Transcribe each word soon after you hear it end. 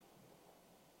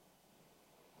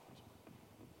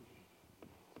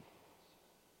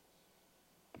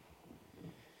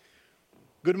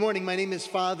Good morning. My name is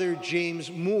Father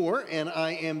James Moore, and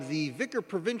I am the Vicar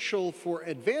Provincial for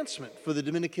Advancement for the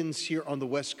Dominicans here on the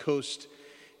West Coast.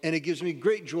 And it gives me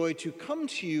great joy to come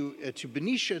to you, to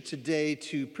Benicia today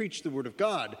to preach the Word of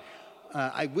God.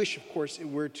 I wish, of course, it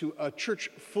were to a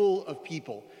church full of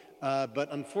people. But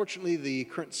unfortunately, the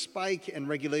current spike and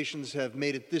regulations have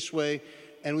made it this way,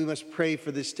 and we must pray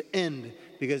for this to end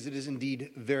because it is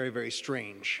indeed very, very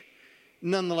strange.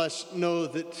 Nonetheless, know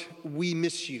that we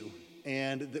miss you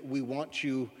and that we want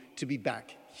you to be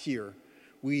back here.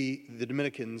 We, the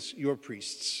Dominicans, your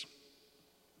priests.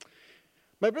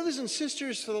 My brothers and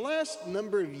sisters, for the last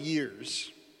number of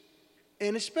years,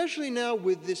 and especially now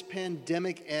with this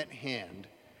pandemic at hand,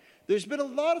 there's been a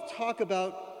lot of talk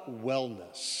about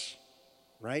wellness,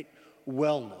 right?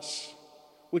 Wellness,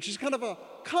 which is kind of a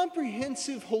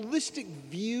comprehensive, holistic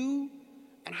view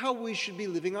on how we should be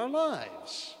living our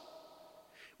lives.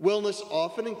 Wellness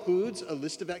often includes a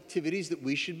list of activities that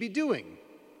we should be doing.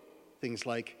 Things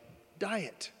like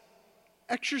diet,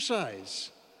 exercise,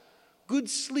 good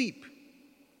sleep,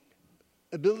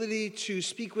 ability to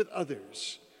speak with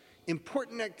others,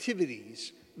 important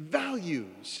activities,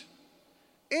 values.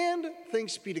 And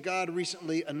thanks be to God,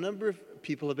 recently a number of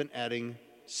people have been adding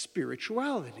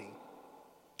spirituality.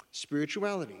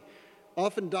 Spirituality.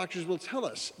 Often doctors will tell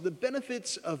us the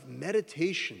benefits of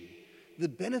meditation, the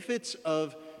benefits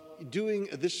of doing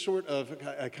this sort of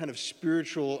kind of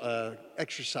spiritual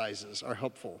exercises are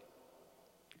helpful.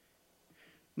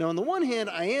 Now, on the one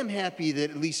hand, I am happy that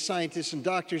at least scientists and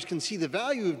doctors can see the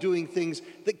value of doing things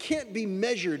that can't be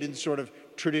measured in sort of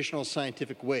traditional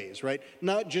scientific ways, right?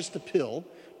 Not just a pill,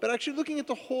 but actually looking at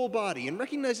the whole body and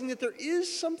recognizing that there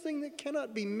is something that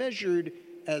cannot be measured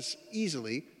as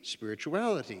easily,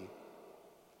 spirituality.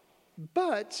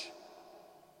 But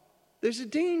there's a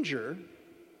danger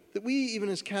that we, even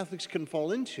as Catholics, can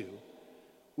fall into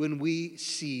when we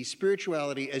see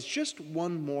spirituality as just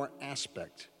one more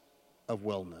aspect of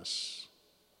wellness.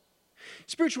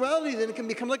 Spirituality then can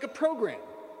become like a program,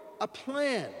 a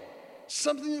plan,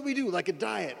 something that we do like a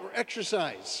diet or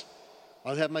exercise.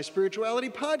 I'll have my spirituality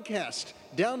podcast,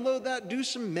 download that, do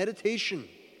some meditation.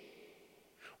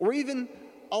 Or even,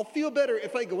 I'll feel better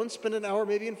if I go and spend an hour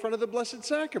maybe in front of the Blessed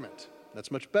Sacrament. That's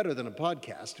much better than a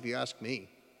podcast, if you ask me.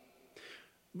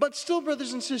 But still,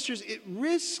 brothers and sisters, it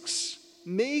risks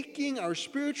making our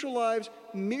spiritual lives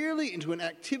merely into an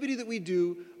activity that we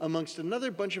do amongst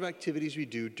another bunch of activities we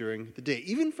do during the day,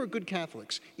 even for good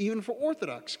Catholics, even for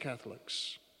Orthodox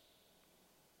Catholics.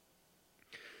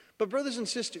 But brothers and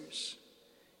sisters,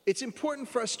 it's important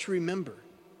for us to remember,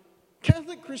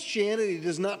 Catholic Christianity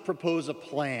does not propose a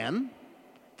plan,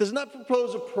 does not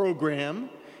propose a program,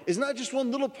 is not just one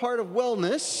little part of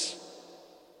wellness.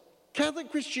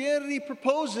 Catholic Christianity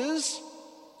proposes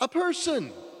a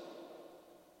person.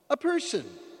 A person.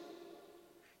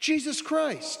 Jesus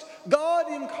Christ,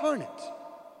 God incarnate.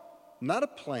 Not a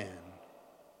plan,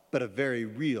 but a very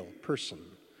real person.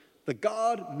 The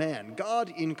God-man,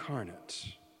 God incarnate.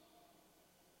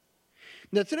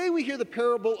 Now today we hear the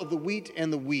parable of the wheat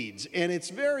and the weeds, and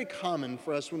it's very common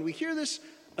for us when we hear this,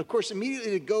 of course,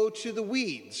 immediately to go to the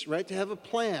weeds, right? To have a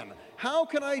plan. How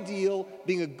can I deal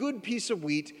being a good piece of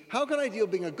wheat? How can I deal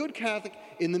being a good Catholic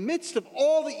in the midst of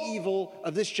all the evil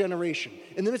of this generation,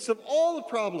 in the midst of all the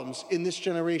problems in this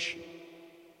generation?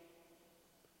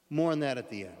 More on that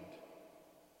at the end.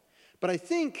 But I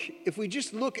think if we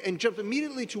just look and jump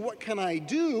immediately to what can I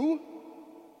do,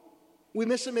 we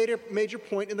miss a major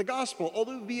point in the gospel,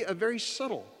 although it would be a very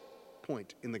subtle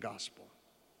point in the gospel.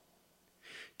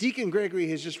 Deacon Gregory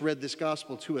has just read this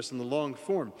gospel to us in the long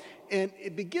form, and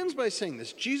it begins by saying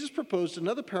this. Jesus proposed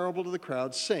another parable to the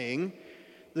crowd, saying,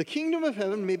 "The kingdom of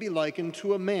heaven may be likened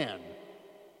to a man."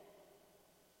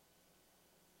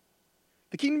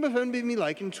 The kingdom of heaven may be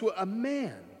likened to a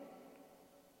man.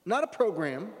 Not a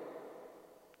program,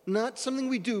 not something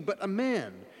we do, but a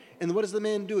man. And what is the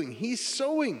man doing? He's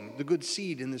sowing the good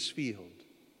seed in this field.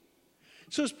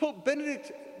 So as Pope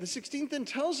Benedict XVI then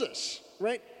tells us,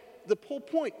 right, the whole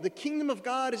point, the kingdom of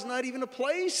God is not even a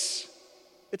place.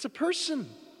 It's a person.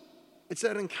 It's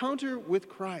that encounter with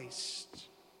Christ.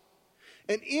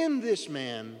 And in this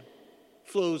man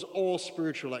flows all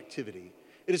spiritual activity.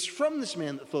 It is from this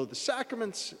man that flow the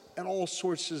sacraments and all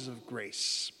sources of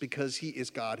grace, because he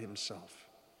is God himself.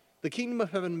 The kingdom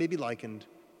of heaven may be likened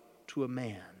to a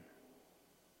man.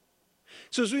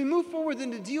 So as we move forward then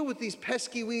to deal with these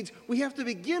pesky weeds, we have to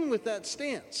begin with that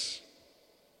stance.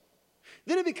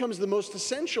 Then it becomes the most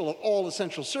essential of all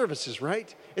essential services,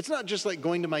 right? It's not just like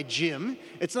going to my gym.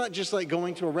 It's not just like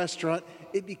going to a restaurant.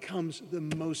 It becomes the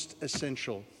most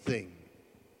essential thing,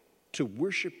 to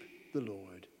worship the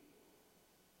Lord.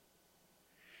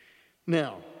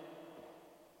 Now,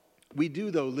 we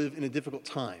do, though, live in a difficult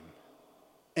time.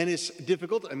 And it's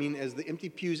difficult, as the empty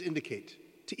pews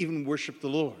indicate, to even worship the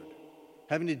Lord.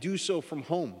 Having to do so from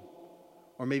home,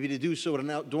 or maybe to do so at an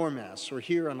outdoor mass, or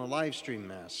here on a live stream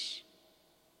mass.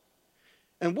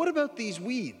 And what about these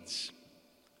weeds?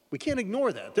 We can't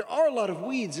ignore that. There are a lot of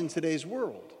weeds in today's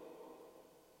world.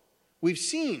 We've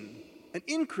seen an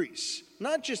increase,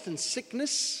 not just in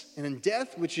sickness and in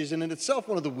death, which is in itself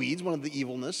one of the weeds, one of the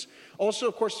evilness. Also,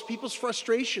 of course, people's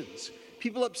frustrations,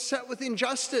 people upset with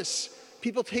injustice,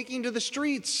 people taking to the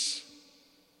streets.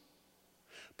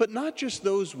 But not just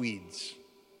those weeds.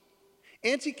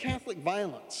 Anti-Catholic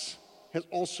violence has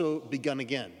also begun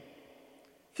again.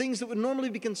 Things that would normally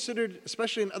be considered,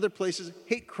 especially in other places,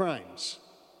 hate crimes,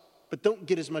 but don't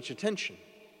get as much attention.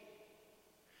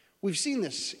 We've seen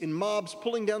this in mobs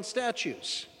pulling down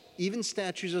statues, even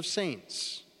statues of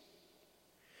saints.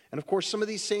 And of course, some of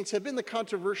these saints have been the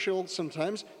controversial,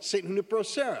 sometimes, St. Junipero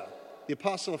Serra, the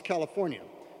Apostle of California.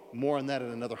 More on that in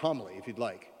another homily, if you'd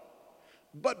like.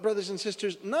 But, brothers and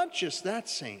sisters, not just that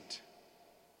saint.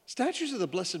 Statues of the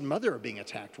Blessed Mother are being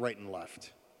attacked right and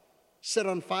left. Set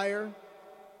on fire,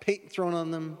 paint thrown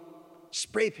on them,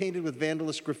 spray painted with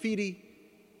vandalous graffiti,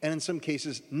 and in some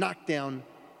cases, knocked down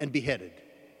and beheaded.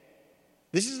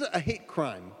 This is a hate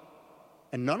crime.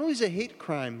 And not only is it a hate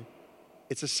crime,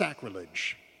 it's a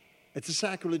sacrilege. It's a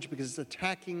sacrilege because it's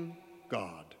attacking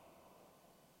God.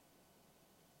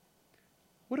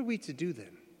 What are we to do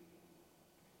then?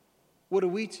 What are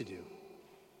we to do?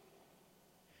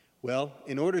 Well,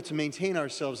 in order to maintain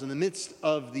ourselves in the midst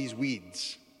of these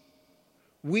weeds,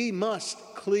 we must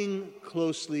cling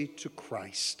closely to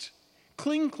Christ.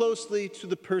 Cling closely to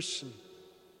the person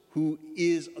who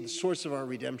is the source of our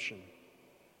redemption.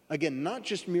 Again, not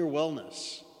just mere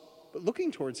wellness, but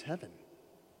looking towards heaven.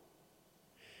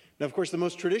 Now, of course, the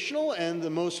most traditional and the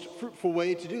most fruitful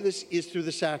way to do this is through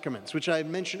the sacraments, which I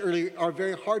mentioned earlier are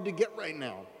very hard to get right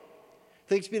now.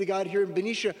 Thanks be to God, here in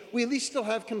Benicia, we at least still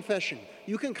have confession.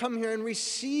 You can come here and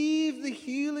receive the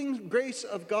healing grace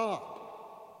of God.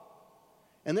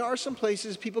 And there are some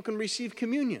places people can receive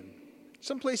communion.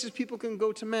 Some places people can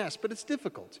go to Mass, but it's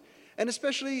difficult. And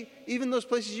especially even those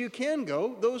places you can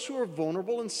go, those who are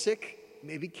vulnerable and sick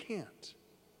maybe can't.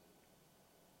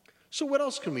 So what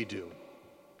else can we do?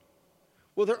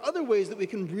 Well, there are other ways that we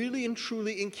can really and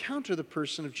truly encounter the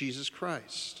person of Jesus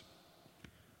Christ.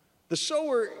 The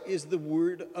sower is the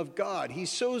Word of God. He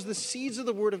sows the seeds of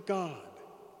the Word of God.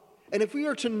 And if we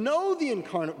are to know the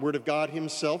incarnate Word of God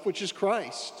himself, which is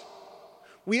Christ,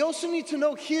 we also need to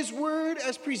know his Word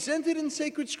as presented in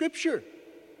sacred Scripture.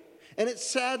 And it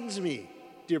saddens me,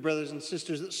 dear brothers and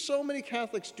sisters, that so many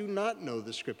Catholics do not know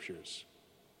the Scriptures.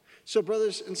 So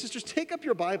brothers and sisters, take up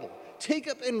your Bible. Take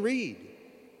up and read.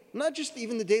 Not just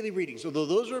even the daily readings, although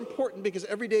those are important because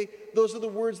every day those are the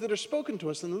words that are spoken to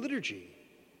us in the liturgy.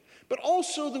 But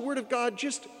also the Word of God,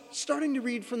 just starting to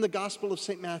read from the Gospel of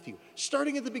St. Matthew.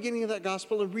 Starting at the beginning of that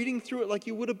Gospel and reading through it like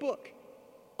you would a book.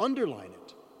 Underline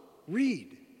it.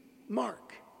 Read.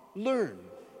 Mark. Learn.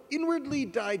 Inwardly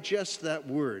digest that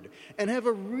Word. And have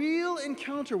a real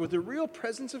encounter with the real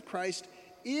presence of Christ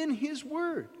in his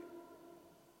Word.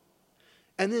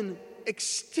 And then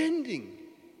extending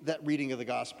that reading of the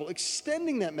Gospel,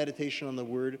 extending that meditation on the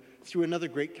Word through another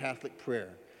great Catholic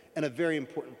prayer, and a very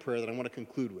important prayer that I want to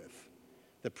conclude with.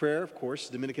 The prayer, of course,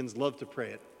 Dominicans love to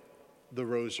pray it, the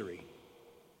Rosary.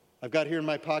 I've got here in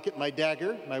my pocket my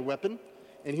dagger, my weapon,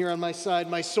 and here on my side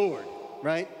my sword,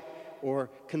 right? Or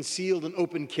concealed and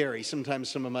open carry, sometimes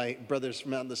some of my brothers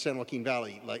from out in the San Joaquin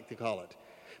Valley like to call it.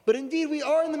 But indeed, we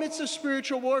are in the midst of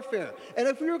spiritual warfare. And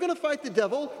if we were going to fight the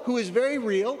devil, who is very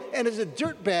real and is a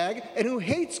dirtbag and who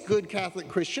hates good Catholic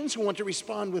Christians who want to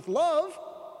respond with love,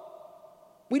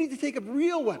 we need to take up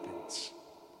real weapons.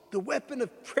 The weapon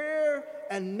of prayer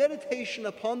and meditation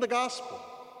upon the gospel.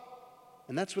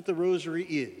 And that's what the Rosary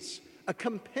is, a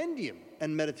compendium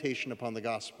and meditation upon the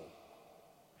gospel.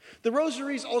 The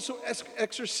Rosary is also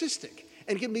exorcistic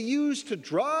and can be used to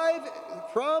drive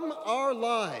from our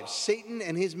lives Satan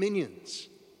and his minions.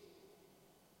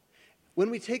 When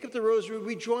we take up the Rosary,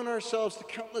 we join ourselves to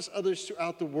countless others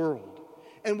throughout the world.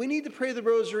 And we need to pray the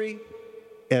Rosary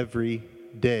every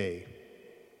day.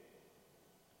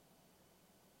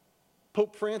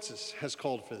 Pope Francis has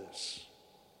called for this.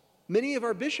 Many of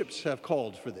our bishops have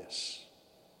called for this.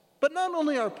 But not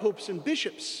only our popes and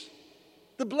bishops,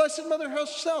 the Blessed Mother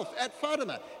herself at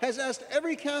Fatima has asked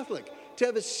every Catholic to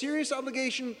have a serious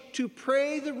obligation to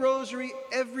pray the Rosary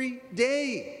every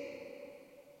day.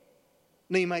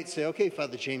 Now you might say, okay,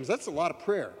 Father James, that's a lot of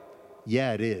prayer.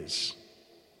 Yeah, it is.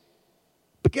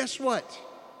 But guess what?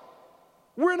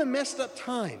 We're in a messed up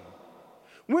time.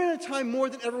 We're in a time more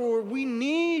than ever where we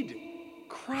need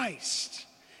Christ.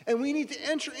 And we need to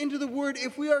enter into the Word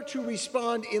if we are to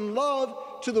respond in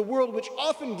love to the world, which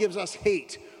often gives us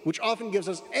hate, which often gives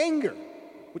us anger,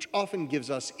 which often gives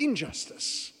us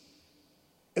injustice.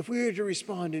 If we are to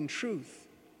respond in truth,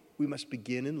 we must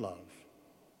begin in love.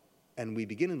 And we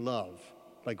begin in love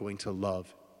by going to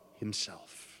love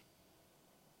Himself.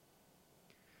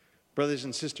 Brothers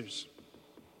and sisters,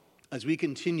 as we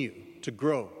continue to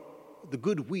grow the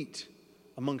good wheat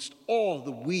amongst all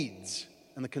the weeds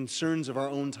and the concerns of our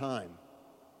own time,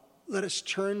 let us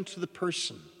turn to the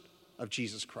person of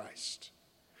Jesus Christ.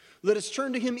 Let us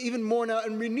turn to Him even more now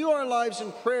and renew our lives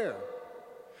in prayer.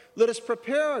 Let us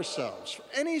prepare ourselves for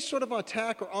any sort of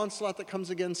attack or onslaught that comes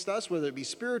against us, whether it be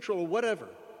spiritual or whatever.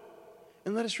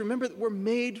 And let us remember that we're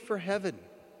made for heaven.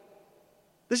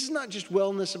 This is not just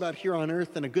wellness about here on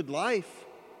earth and a good life.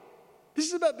 This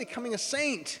is about becoming a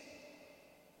saint.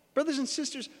 Brothers and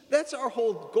sisters, that's our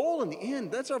whole goal in the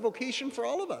end. That's our vocation for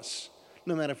all of us.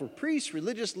 No matter if we're priests,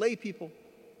 religious, lay people,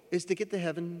 is to get to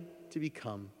heaven to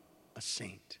become a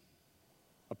saint.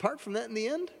 Apart from that in the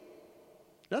end,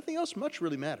 nothing else much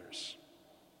really matters.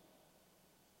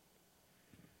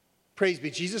 Praise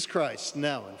be Jesus Christ,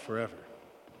 now and forever.